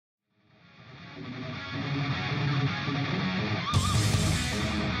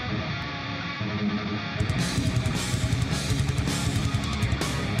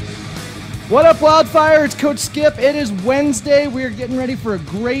What up, WildFire? It's Coach Skip. It is Wednesday. We are getting ready for a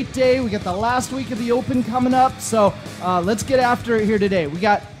great day. We got the last week of the Open coming up, so let's get after it here today. We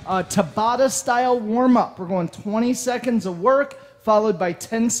got a Tabata-style warm-up. We're going 20 seconds of work, followed by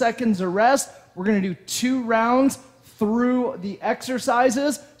 10 seconds of rest. We're going to do 2 rounds through the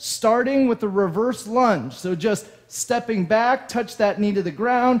exercises, starting with the reverse lunge. So just stepping back, touch that knee to the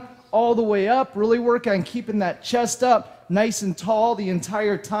ground, all the way up. Really work on keeping that chest up nice and tall the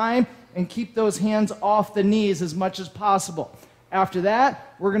entire time, and keep those hands off the knees as much as possible. After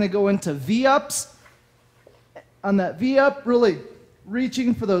that, we're going to go into V-ups. On that V-up, really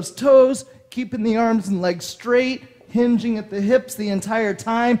reaching for those toes, keeping the arms and legs straight, hinging at the hips the entire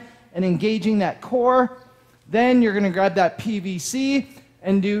time, and engaging that core. Then you're going to grab that PVC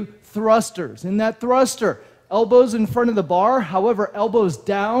and do thrusters. In that thruster, elbows in front of the bar, however, elbows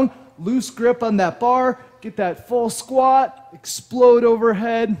down, loose grip on that bar, get that full squat, explode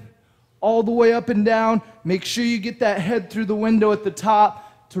overhead, all the way up and down. Make sure you get that head through the window at the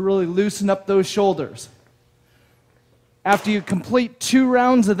top to really loosen up those shoulders. After you complete 2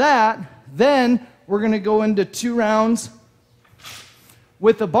 rounds of that, then we're going to go into 2 rounds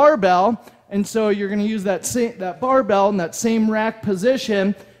with the barbell. And so you're going to use that barbell in that same rack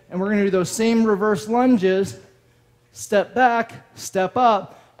position, and we're going to do those same reverse lunges. Step back, step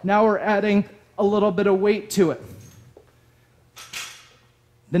up. Now we're adding a little bit of weight to it.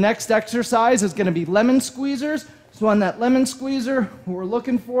 The next exercise is going to be lemon squeezers. So on that lemon squeezer, what we're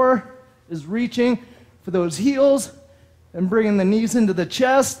looking for is reaching for those heels and bringing the knees into the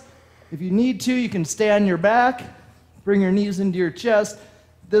chest. If you need to, you can stay on your back, bring your knees into your chest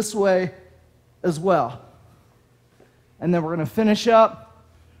this way as well. And then we're going to finish up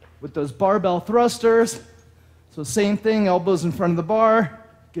with those barbell thrusters. So same thing, elbows in front of the bar,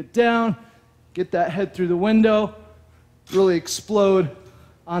 get down, get that head through the window, really explode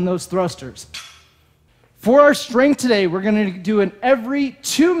on those thrusters. For our strength today, we're going to do an every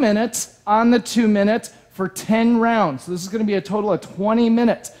 2 minutes on the 2 minutes for 10 rounds. So this is going to be a total of 20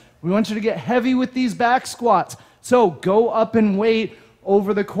 minutes. We want you to get heavy with these back squats. So go up in weight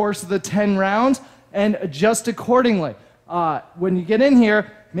over the course of the 10 rounds and adjust accordingly. When you get in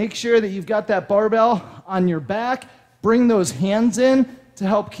here, make sure that you've got that barbell on your back. Bring those hands in to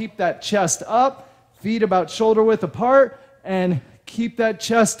help keep that chest up, feet about shoulder width apart, and keep that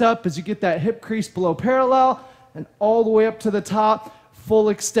chest up as you get that hip crease below parallel and all the way up to the top, full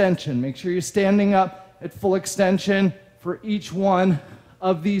extension. Make sure you're standing up at full extension for each one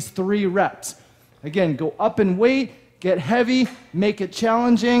of these 3 reps. Again, go up in weight, get heavy, make it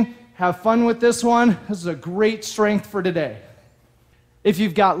challenging, have fun with this one. This is a great strength for today. If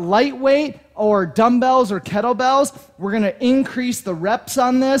you've got lightweight or dumbbells or kettlebells, we're going to increase the reps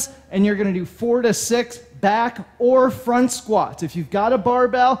on this, and you're going to do 4 to 6 back or front squats. If you've got a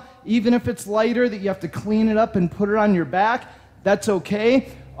barbell, even if it's lighter that you have to clean it up and put it on your back, that's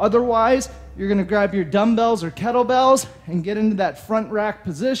okay. Otherwise, you're going to grab your dumbbells or kettlebells and get into that front rack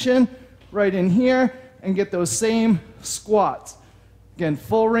position right in here and get those same squats. Again,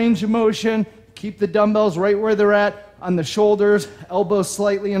 full range of motion. Keep the dumbbells right where they're at on the shoulders, elbows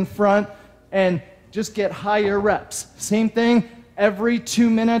slightly in front, and just get higher reps. Same thing every 2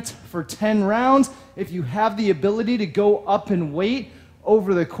 minutes for 10 rounds. If you have the ability to go up in weight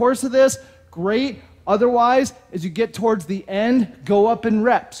over the course of this, great. Otherwise, as you get towards the end, go up in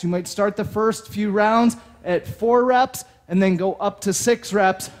reps. You might start the first few rounds at 4 reps and then go up to 6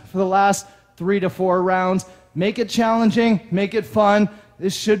 reps for the last 3 to 4 rounds. Make it challenging, make it fun.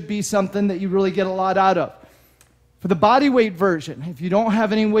 This should be something that you really get a lot out of. For the body weight version, if you don't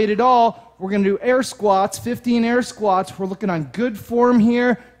have any weight at all, we're going to do air squats, 15 air squats. We're looking on good form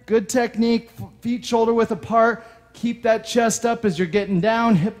here, good technique, feet shoulder width apart. Keep that chest up as you're getting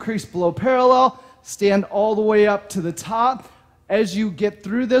down, hip crease below parallel. Stand all the way up to the top. As you get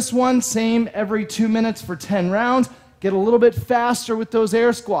through this one, same every 2 minutes for 10 rounds. Get a little bit faster with those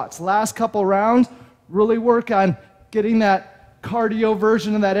air squats. Last couple rounds, really work on getting that cardio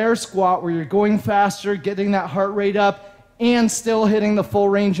version of that air squat where you're going faster, getting that heart rate up, and still hitting the full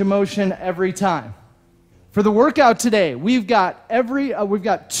range of motion every time. For the workout today, we've got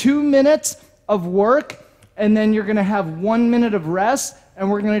 2 minutes of work, and then you're going to have 1 minute of rest,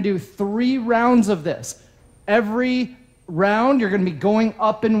 and we're going to do 3 rounds of this. Every round, you're going to be going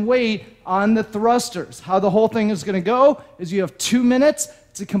up in weight on the thrusters. How the whole thing is going to go is you have 2 minutes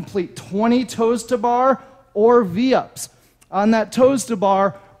to complete 20 toes to bar or V-ups. On that toes to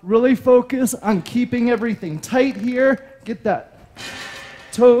bar, really focus on keeping everything tight here. Get that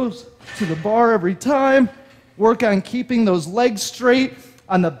toes to the bar every time. Work on keeping those legs straight.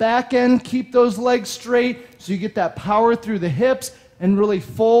 On the back end, keep those legs straight so you get that power through the hips and really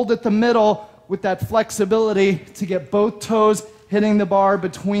fold at the middle with that flexibility to get both toes hitting the bar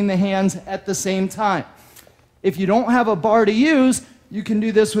between the hands at the same time. If you don't have a bar to use, you can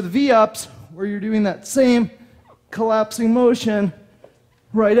do this with V-ups, where you're doing that same collapsing motion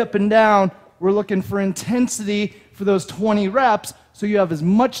right up and down. We're looking for intensity for those 20 reps, so you have as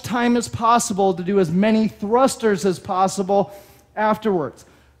much time as possible to do as many thrusters as possible afterwards.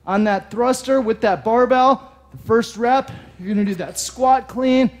 On that thruster with that barbell, the first rep, you're gonna do that squat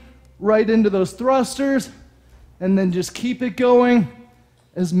clean right into those thrusters, and then just keep it going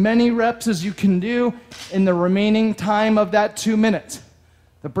as many reps as you can do in the remaining time of that 2 minutes.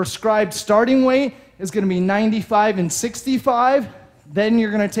 The prescribed starting weight is gonna be 95 and 65. Then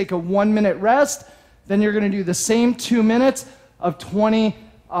you're gonna take a 1 minute rest. Then you're gonna do the same 2 minutes of 20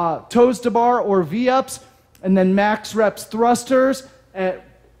 toes to bar or V-ups, and then max reps thrusters at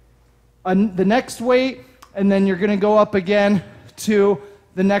the next weight, and then you're gonna go up again to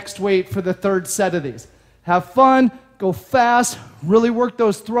the next weight for the third set of these. Have fun, go fast, really work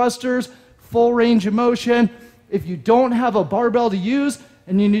those thrusters, full range of motion. If you don't have a barbell to use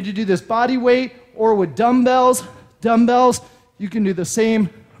and you need to do this body weight or with dumbbells, you can do the same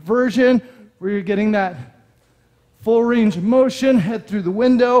version where you're getting that full range of motion, head through the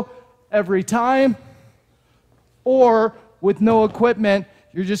window every time. Or with no equipment,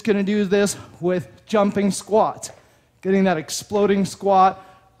 you're just gonna do this with jumping squats, getting that exploding squat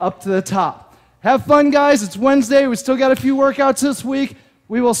up to the top. Have fun, guys. It's Wednesday. We still got a few workouts this week.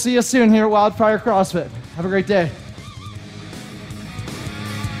 We will see you soon here at WildFire CrossFit. Have a great day.